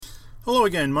Hello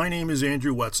again, my name is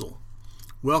Andrew Wetzel.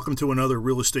 Welcome to another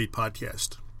real estate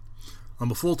podcast.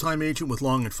 I'm a full-time agent with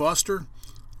Long & Foster.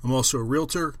 I'm also a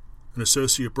realtor, an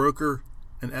associate broker,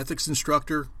 an ethics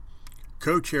instructor,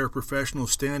 co-chair of professional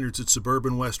standards at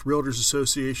Suburban West Realtors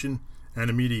Association, and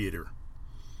a mediator.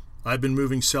 I've been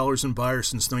moving sellers and buyers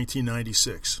since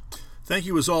 1996. Thank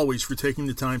you as always for taking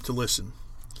the time to listen.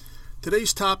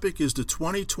 Today's topic is the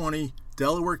 2020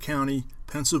 Delaware County,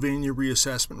 Pennsylvania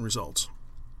reassessment results.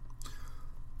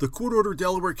 The court-ordered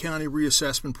Delaware County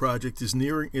reassessment project is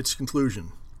nearing its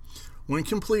conclusion. When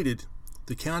completed,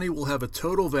 the county will have a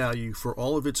total value for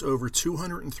all of its over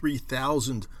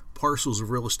 203,000 parcels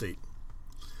of real estate.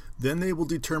 Then they will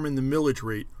determine the millage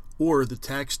rate, or the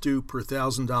tax due per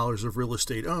 $1,000 of real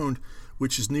estate owned,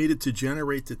 which is needed to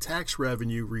generate the tax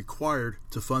revenue required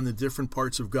to fund the different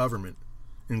parts of government,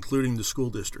 including the school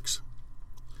districts.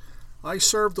 I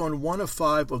served on one of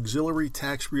 5 auxiliary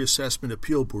tax reassessment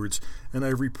appeal boards, and I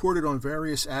reported on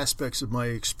various aspects of my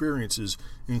experiences,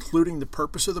 including the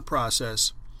purpose of the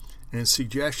process and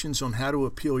suggestions on how to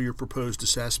appeal your proposed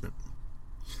assessment.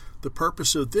 The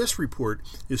purpose of this report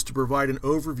is to provide an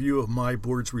overview of my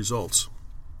board's results.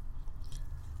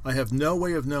 I have no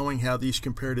way of knowing how these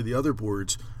compare to the other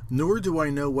boards, nor do I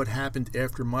know what happened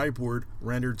after my board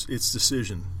rendered its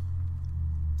decision.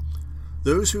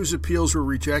 Those whose appeals were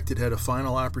rejected had a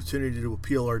final opportunity to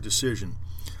appeal our decision.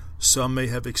 Some may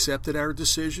have accepted our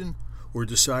decision or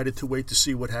decided to wait to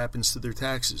see what happens to their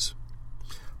taxes.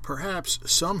 Perhaps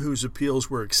some whose appeals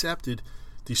were accepted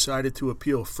decided to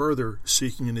appeal further,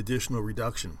 seeking an additional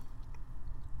reduction.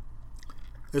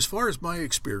 As far as my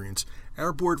experience,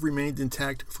 our board remained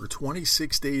intact for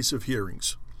 26 days of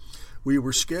hearings. We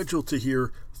were scheduled to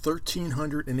hear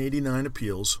 1,389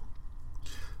 appeals,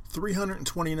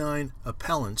 329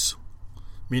 appellants,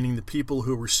 meaning the people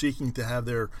who were seeking to have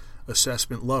their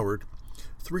assessment lowered.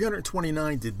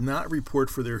 329 did not report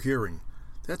for their hearing.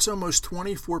 That's almost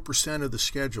 24% of the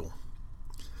schedule.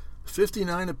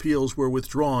 59 appeals were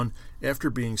withdrawn after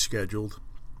being scheduled.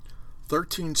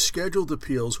 13 scheduled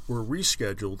appeals were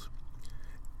rescheduled.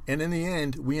 And in the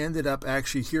end, we ended up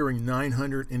actually hearing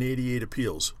 988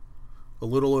 appeals, a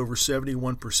little over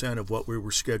 71% of what we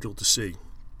were scheduled to see.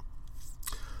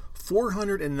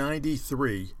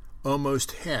 493,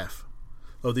 almost half,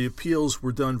 of the appeals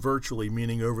were done virtually,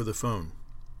 meaning over the phone.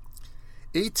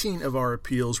 18 of our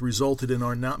appeals resulted in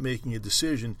our not making a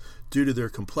decision due to their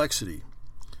complexity,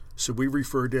 so we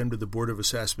referred them to the Board of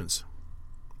Assessments.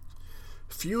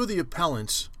 Few of the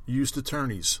appellants used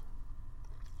attorneys.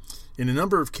 In a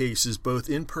number of cases, both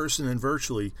in person and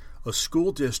virtually, a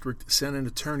school district sent an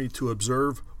attorney to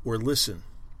observe or listen.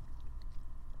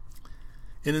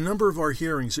 In a number of our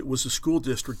hearings, it was a school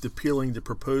district appealing the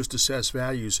proposed assessed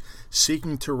values,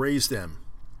 seeking to raise them.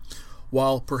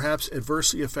 While perhaps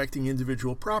adversely affecting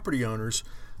individual property owners,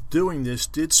 doing this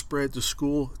did spread the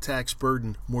school tax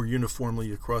burden more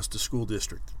uniformly across the school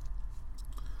district.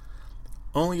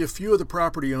 Only a few of the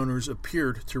property owners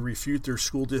appeared to refute their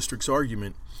school district's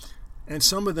argument, and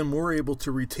some of them were able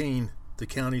to retain the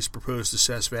county's proposed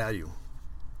assessed value.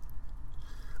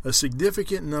 A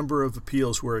significant number of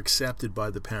appeals were accepted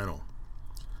by the panel.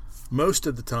 Most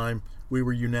of the time, we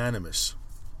were unanimous.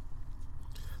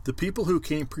 The people who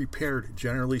came prepared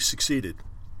generally succeeded.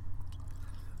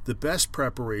 The best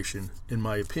preparation, in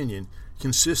my opinion,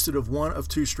 consisted of one of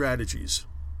 2 strategies.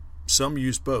 Some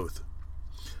used both.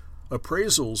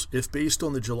 Appraisals, if based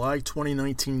on the July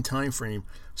 2019 timeframe,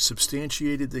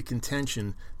 substantiated the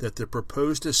contention that the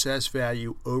proposed assessed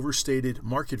value overstated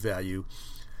market value,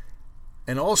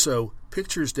 and also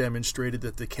pictures demonstrated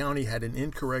that the county had an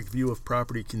incorrect view of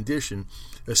property condition,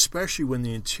 especially when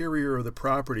the interior of the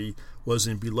property was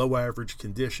in below average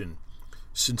condition,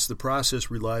 since the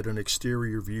process relied on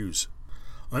exterior views.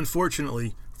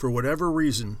 Unfortunately, for whatever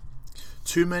reason,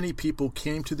 too many people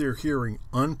came to their hearing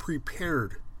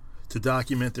unprepared to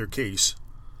document their case,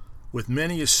 with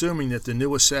many assuming that the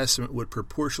new assessment would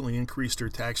proportionally increase their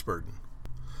tax burden.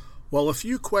 While a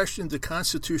few questioned the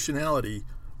constitutionality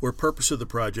or purpose of the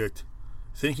project,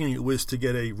 thinking it was to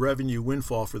get a revenue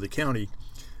windfall for the county,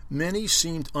 many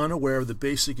seemed unaware of the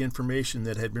basic information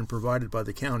that had been provided by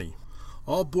the county.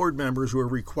 All board members were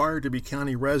required to be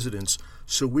county residents,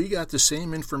 so we got the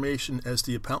same information as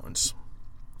the appellants.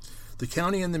 The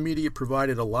county and the media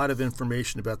provided a lot of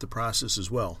information about the process as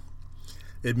well.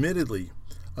 Admittedly,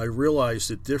 I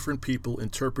realized that different people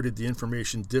interpreted the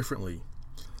information differently,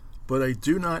 but I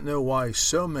do not know why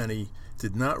so many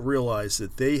did not realize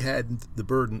that they had the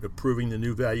burden of proving the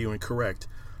new value incorrect,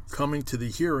 coming to the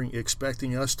hearing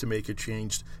expecting us to make a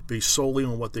change based solely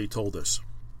on what they told us.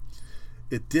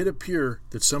 It did appear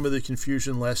that some of the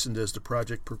confusion lessened as the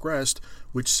project progressed,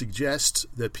 which suggests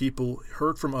that people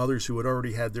heard from others who had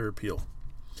already had their appeal.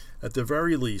 At the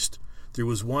very least, there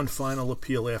was one final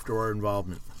appeal after our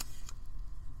involvement.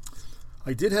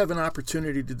 I did have an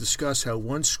opportunity to discuss how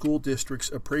one school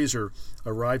district's appraiser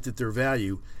arrived at their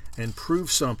value and proved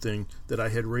something that I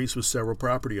had raised with several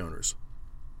property owners.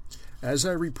 As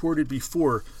I reported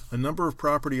before, a number of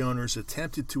property owners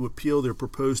attempted to appeal their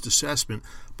proposed assessment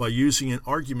by using an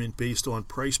argument based on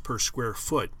price per square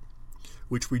foot,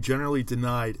 which we generally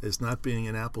denied as not being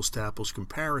an apples-to-apples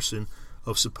comparison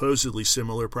of supposedly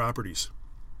similar properties.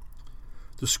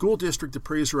 The school district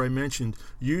appraiser I mentioned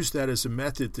used that as a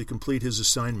method to complete his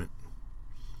assignment.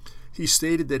 He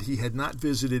stated that he had not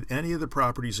visited any of the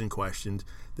properties in question,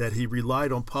 that he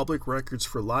relied on public records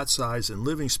for lot size and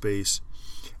living space,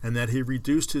 and that he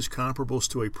reduced his comparables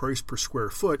to a price per square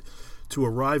foot to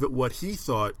arrive at what he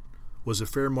thought was a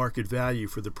fair market value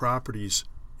for the properties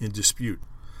in dispute.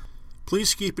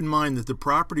 Please keep in mind that the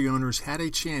property owners had a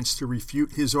chance to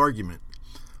refute his argument,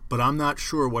 but I'm not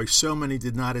sure why so many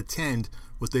did not attend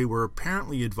what they were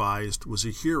apparently advised was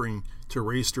a hearing to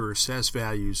raise their assessed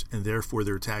values and therefore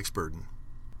their tax burden.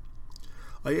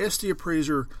 I asked the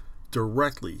appraiser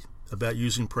directly about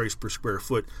using price per square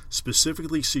foot,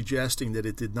 specifically suggesting that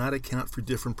it did not account for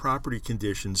different property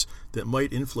conditions that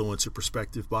might influence a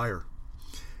prospective buyer.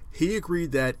 He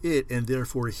agreed that it, and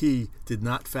therefore he, did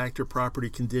not factor property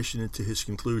condition into his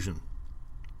conclusion.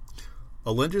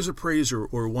 A lender's appraiser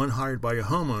or one hired by a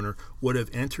homeowner would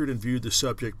have entered and viewed the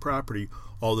subject property,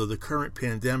 although the current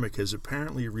pandemic has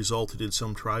apparently resulted in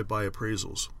some drive-by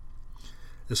appraisals.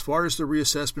 As far as the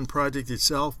reassessment project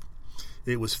itself,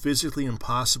 it was physically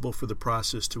impossible for the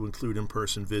process to include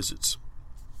in-person visits.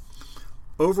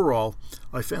 Overall,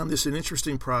 I found this an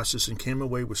interesting process and came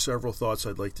away with several thoughts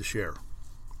I'd like to share.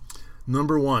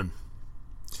 Number one,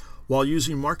 while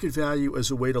using market value as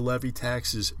a way to levy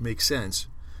taxes makes sense,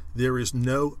 there is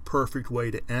no perfect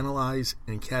way to analyze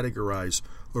and categorize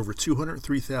over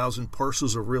 203,000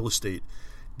 parcels of real estate,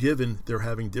 given they're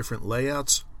having different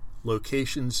layouts,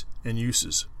 locations, and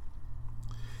uses.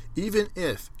 Even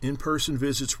if in-person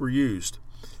visits were used,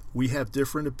 we have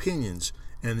different opinions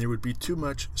and there would be too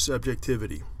much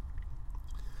subjectivity.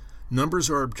 Numbers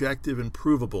are objective and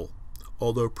provable,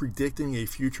 although predicting a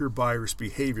future buyer's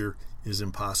behavior is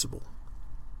impossible.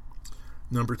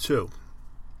 Number two,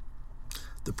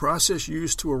 the process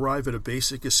used to arrive at a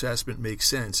basic assessment makes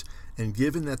sense, and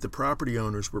given that the property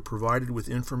owners were provided with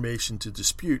information to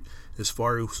dispute as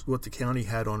far as what the county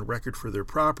had on record for their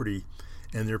property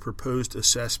and their proposed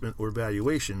assessment or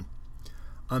valuation,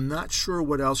 I'm not sure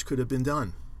what else could have been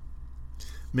done.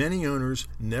 Many owners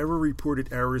never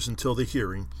reported errors until the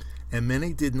hearing, and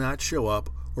many did not show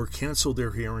up or cancel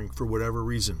their hearing for whatever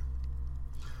reason.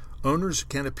 Owners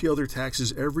can appeal their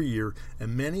taxes every year,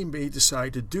 and many may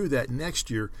decide to do that next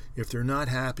year if they're not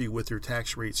happy with their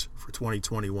tax rates for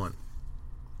 2021.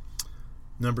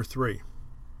 Number three,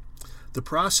 the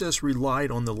process relied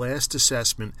on the last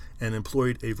assessment and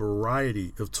employed a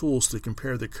variety of tools to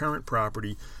compare the current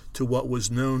property to what was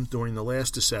known during the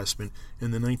last assessment in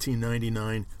the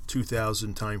 1999-2000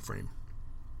 timeframe.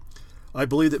 I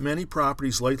believe that many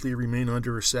properties likely remain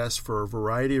underassessed for a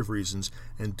variety of reasons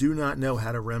and do not know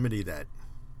how to remedy that.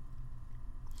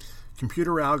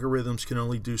 Computer algorithms can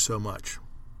only do so much.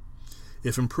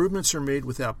 If improvements are made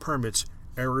without permits,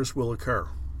 errors will occur.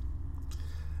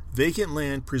 Vacant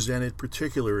land presented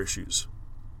particular issues.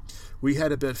 We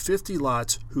had about 50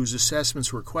 lots whose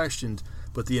assessments were questioned,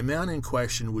 but the amount in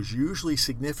question was usually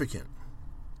significant.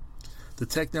 The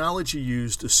technology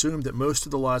used assumed that most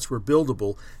of the lots were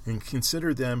buildable and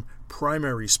considered them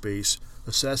primary space,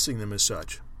 assessing them as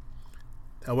such.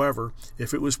 However,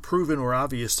 if it was proven or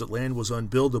obvious that land was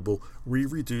unbuildable, we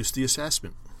reduced the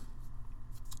assessment.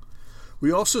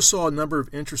 We also saw a number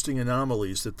of interesting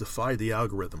anomalies that defied the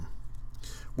algorithm.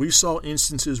 We saw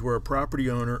instances where a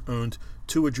property owner owned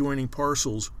two adjoining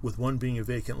parcels, with one being a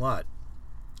vacant lot.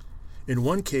 In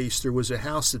one case, there was a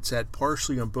house that sat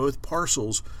partially on both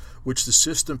parcels, which the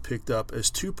system picked up as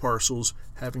two parcels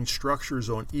having structures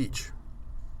on each.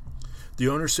 The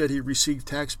owner said he received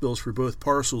tax bills for both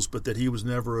parcels, but that he was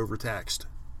never overtaxed.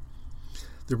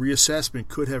 The reassessment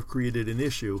could have created an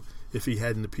issue if he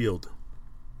hadn't appealed.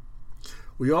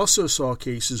 We also saw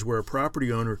cases where a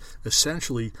property owner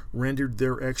essentially rendered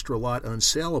their extra lot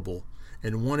unsaleable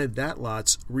and wanted that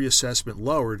lot's reassessment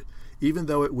lowered, even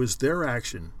though it was their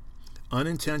action,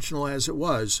 unintentional as it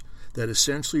was, that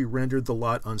essentially rendered the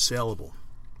lot unsaleable.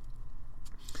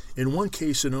 In one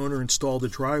case, an owner installed a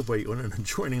driveway on an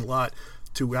adjoining lot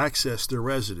to access their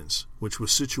residence, which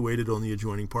was situated on the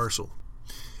adjoining parcel.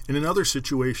 In another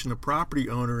situation, a property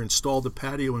owner installed a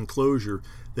patio enclosure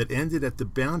that ended at the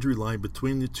boundary line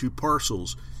between the two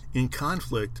parcels, in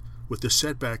conflict with the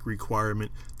setback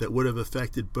requirement that would have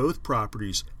affected both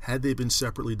properties had they been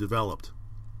separately developed.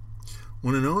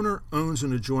 When an owner owns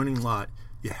an adjoining lot,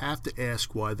 you have to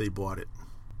ask why they bought it.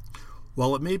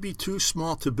 While it may be too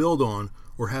small to build on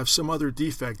or have some other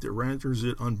defect that renders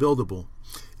it unbuildable,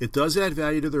 it does add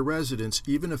value to the residents,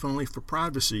 even if only for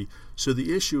privacy, so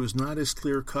the issue is not as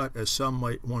clear-cut as some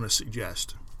might want to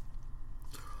suggest.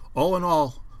 All in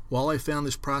all, while I found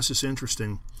this process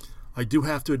interesting, I do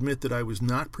have to admit that I was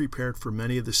not prepared for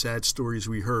many of the sad stories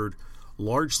we heard,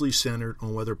 largely centered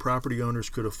on whether property owners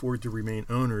could afford to remain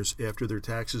owners after their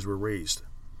taxes were raised.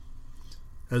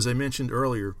 As I mentioned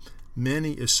earlier,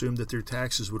 many assumed that their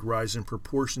taxes would rise in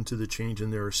proportion to the change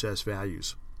in their assessed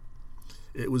values.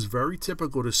 It was very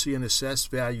typical to see an assessed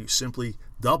value simply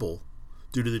double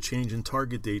due to the change in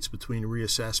target dates between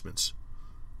reassessments.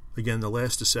 Again, the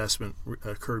last assessment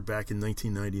occurred back in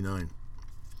 1999.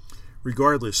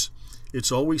 Regardless,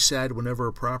 it's always sad whenever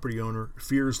a property owner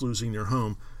fears losing their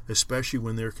home, especially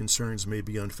when their concerns may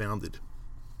be unfounded.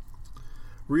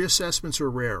 Reassessments are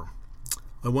rare.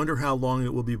 I wonder how long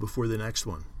it will be before the next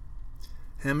one.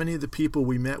 How many of the people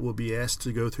we met will be asked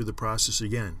to go through the process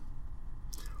again?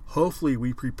 Hopefully,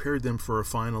 we prepared them for a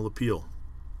final appeal.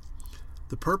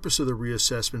 The purpose of the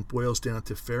reassessment boils down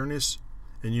to fairness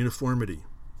and uniformity.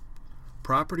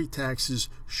 Property taxes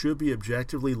should be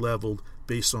objectively leveled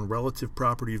based on relative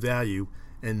property value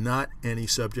and not any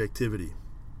subjectivity.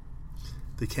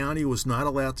 The county was not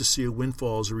allowed to see a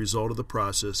windfall as a result of the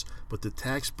process, but the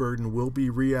tax burden will be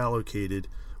reallocated,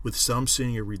 with some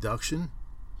seeing a reduction,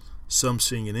 some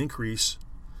seeing an increase,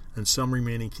 and some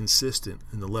remaining consistent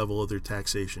in the level of their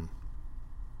taxation.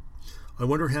 I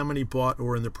wonder how many bought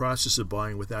or are in the process of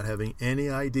buying without having any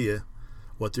idea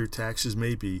what their taxes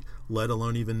may be, let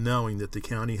alone even knowing that the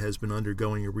county has been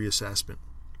undergoing a reassessment.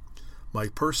 My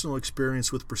personal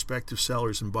experience with prospective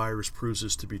sellers and buyers proves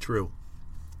this to be true.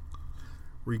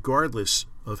 Regardless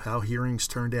of how hearings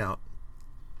turned out,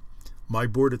 my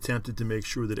board attempted to make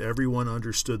sure that everyone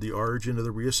understood the origin of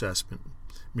the reassessment,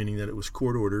 meaning that it was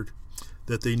court-ordered,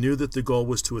 that they knew that the goal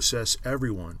was to assess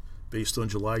everyone based on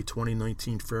July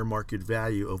 2019 fair market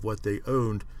value of what they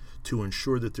owned to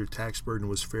ensure that their tax burden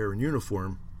was fair and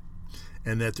uniform,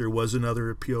 and that there was another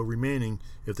appeal remaining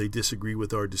if they disagree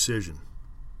with our decision.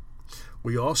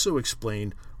 We also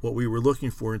explained what we were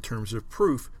looking for in terms of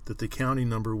proof that the county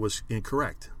number was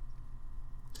incorrect.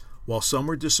 While some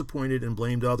were disappointed and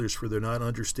blamed others for their not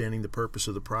understanding the purpose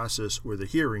of the process or the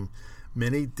hearing,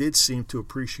 many did seem to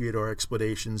appreciate our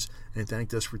explanations and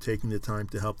thanked us for taking the time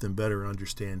to help them better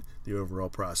understand the overall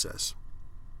process.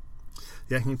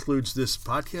 That concludes this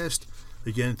podcast.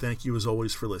 Again, thank you as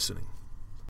always for listening.